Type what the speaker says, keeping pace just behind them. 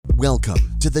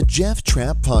Welcome to the Jeff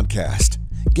Trapp Podcast.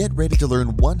 Get ready to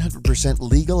learn 100%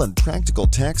 legal and practical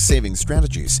tax saving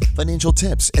strategies, financial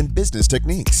tips, and business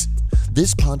techniques.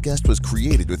 This podcast was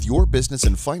created with your business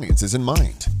and finances in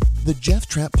mind. The Jeff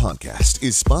Trapp Podcast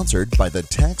is sponsored by the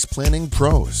Tax Planning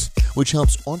Pros, which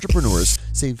helps entrepreneurs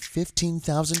save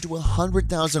 $15,000 to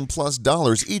 $100,000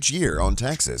 plus each year on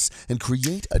taxes and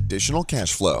create additional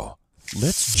cash flow.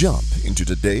 Let's jump into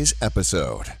today's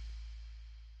episode.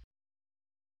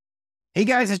 Hey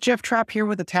guys, it's Jeff Trapp here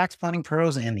with the Tax Planning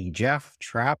Pros and the Jeff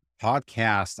Trapp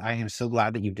Podcast. I am so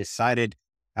glad that you've decided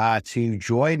to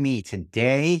join me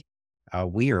today.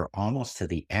 We are almost to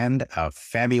the end of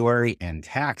February and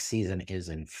tax season is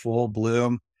in full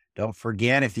bloom. Don't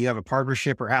forget, if you have a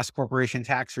partnership or S corporation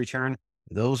tax return,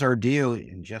 those are due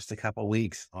in just a couple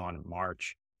weeks on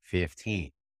March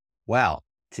 15th. Well,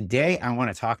 today I want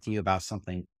to talk to you about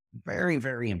something very,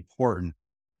 very important.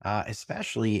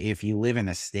 Especially if you live in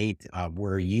a state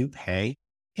where you pay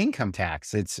income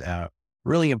tax. It's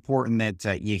really important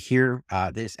that you hear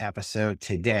this episode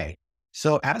today.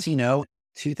 So as you know,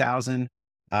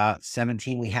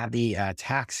 2017, we had the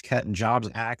Tax Cut and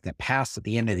Jobs Act that passed at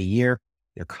the end of the year.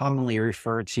 They're commonly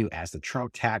referred to as the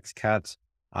Trump tax cuts.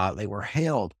 They were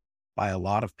hailed by a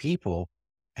lot of people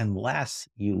unless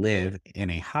you live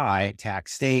in a high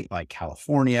tax state like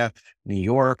California, New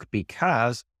York,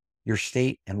 because your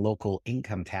state and local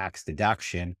income tax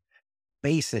deduction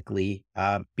basically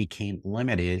became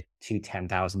limited to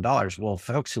 $10,000. Well,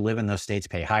 folks who live in those states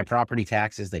pay high property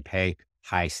taxes, they pay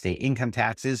high state income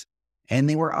taxes, and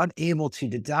they were unable to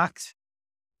deduct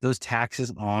those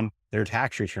taxes on their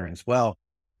tax returns. Well,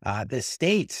 the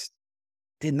states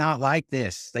did not like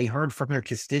this. They heard from their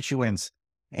constituents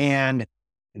and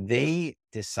they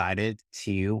decided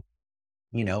to,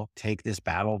 take this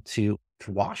battle to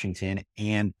Washington.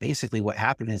 And basically what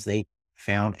happened is they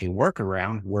found a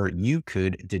workaround where you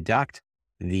could deduct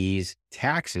these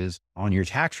taxes on your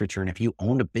tax return if you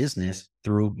owned a business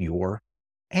through your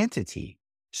entity.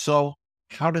 So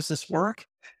how does this work?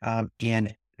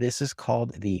 And this is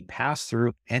called the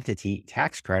pass-through entity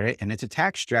tax credit. And it's a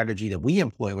tax strategy that we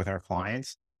employ with our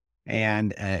clients.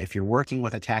 And if you're working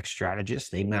with a tax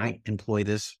strategist, they might employ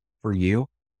this for you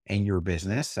and your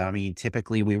business. I mean,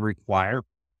 typically we require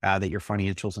that your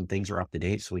financials and things are up to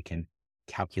date so we can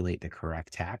calculate the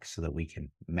correct tax so that we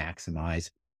can maximize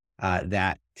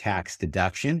that tax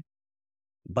deduction.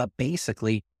 But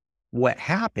basically what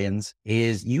happens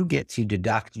is you get to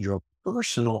deduct your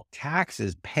personal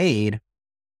taxes paid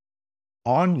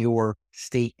on your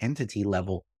state entity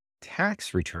level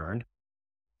tax return.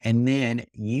 And then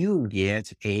you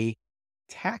get a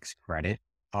tax credit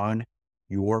on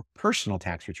your personal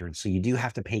tax return. So you do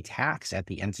have to pay tax at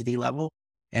the entity level.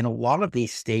 And a lot of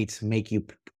these states make you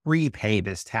prepay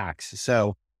this tax.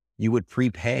 So you would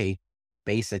prepay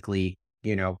basically,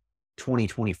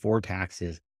 2024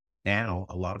 taxes. Now,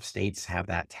 a lot of states have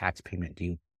that tax payment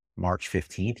due March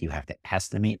 15th. You have to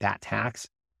estimate that tax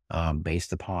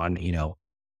based upon,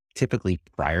 typically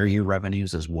prior year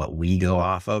revenues is what we go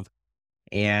off of.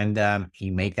 And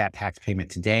you make that tax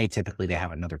payment today. Typically, they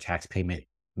have another tax payment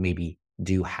maybe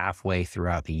due halfway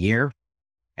throughout the year.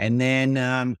 And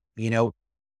then,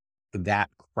 that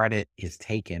credit is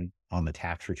taken on the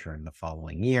tax return the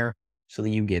following year so that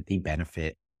you get the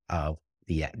benefit of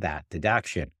that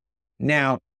deduction.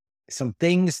 Now, some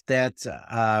things that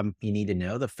you need to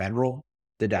know: the federal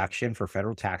deduction for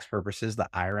federal tax purposes, the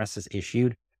IRS has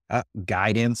issued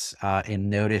guidance in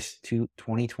Notice to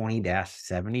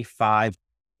 2020-75,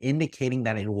 indicating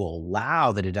that it will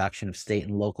allow the deduction of state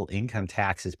and local income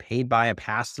taxes paid by a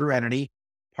pass-through entity,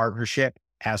 partnership,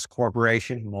 S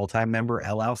corporation, multi-member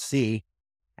LLC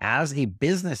as a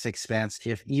business expense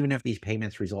even if these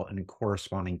payments result in a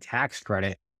corresponding tax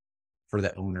credit for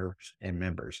the owners and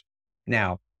members.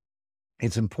 Now,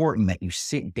 it's important that you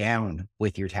sit down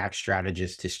with your tax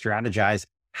strategist to strategize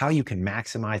how you can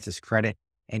maximize this credit.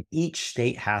 And each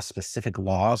state has specific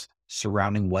laws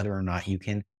surrounding whether or not you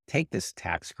can take this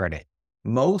tax credit.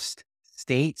 Most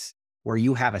states where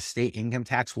you have a state income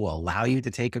tax will allow you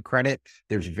to take a credit.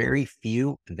 There's very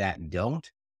few that don't,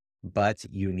 but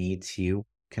you need to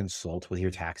consult with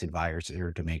your tax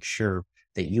advisor to make sure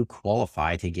that you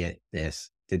qualify to get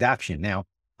this deduction. Now,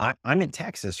 I'm in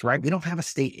Texas, right? We don't have a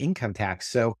state income tax.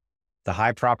 So the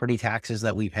high property taxes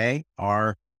that we pay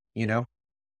are,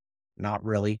 not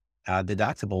really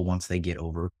deductible once they get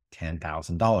over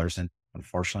 $10,000. And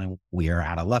unfortunately, we are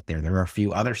out of luck there. There are a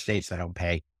few other states that don't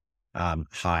pay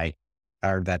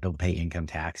that don't pay income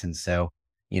tax. And so,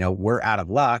 we're out of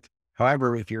luck.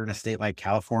 However, if you're in a state like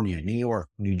California, New York,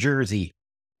 New Jersey,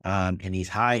 in these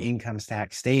high income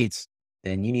tax states,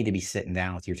 then you need to be sitting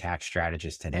down with your tax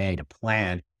strategist today to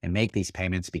plan and make these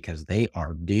payments because they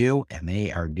are due and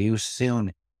they are due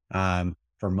soon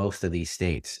for most of these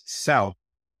states. So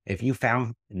if you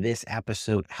found this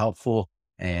episode helpful,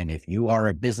 and if you are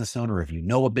a business owner, if you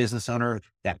know a business owner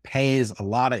that pays a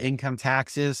lot of income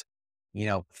taxes,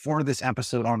 forward this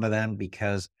episode onto them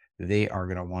because they are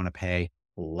going to want to pay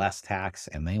less tax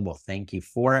and they will thank you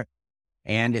for it.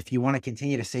 And if you want to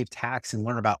continue to save tax and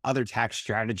learn about other tax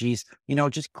strategies,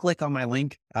 just click on my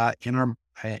link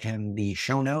in the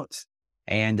show notes,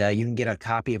 and you can get a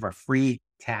copy of our free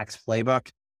tax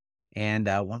playbook. And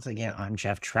once again, I'm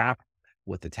Jeff Trapp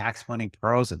with the Tax Planning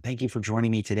Pros, and thank you for joining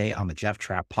me today on the Jeff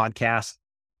Trapp Podcast.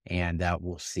 And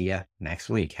we'll see you next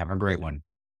week. Have a great one.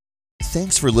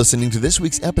 Thanks for listening to this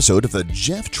week's episode of the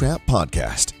Jeff Trapp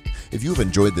Podcast. If you have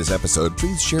enjoyed this episode,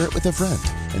 please share it with a friend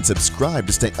and subscribe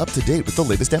to stay up to date with the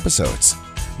latest episodes.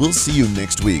 We'll see you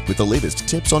next week with the latest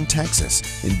tips on taxes,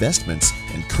 investments,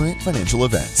 and current financial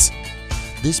events.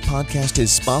 This podcast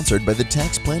is sponsored by the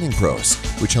Tax Planning Pros,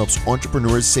 which helps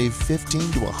entrepreneurs save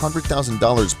 $15,000 to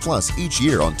 $100,000 plus each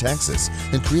year on taxes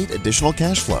and create additional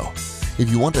cash flow. If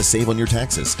you want to save on your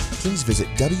taxes, please visit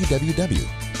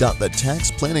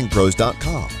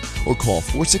www.thetaxplanningpros.com or call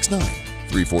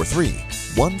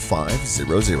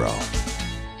 469-343-1500.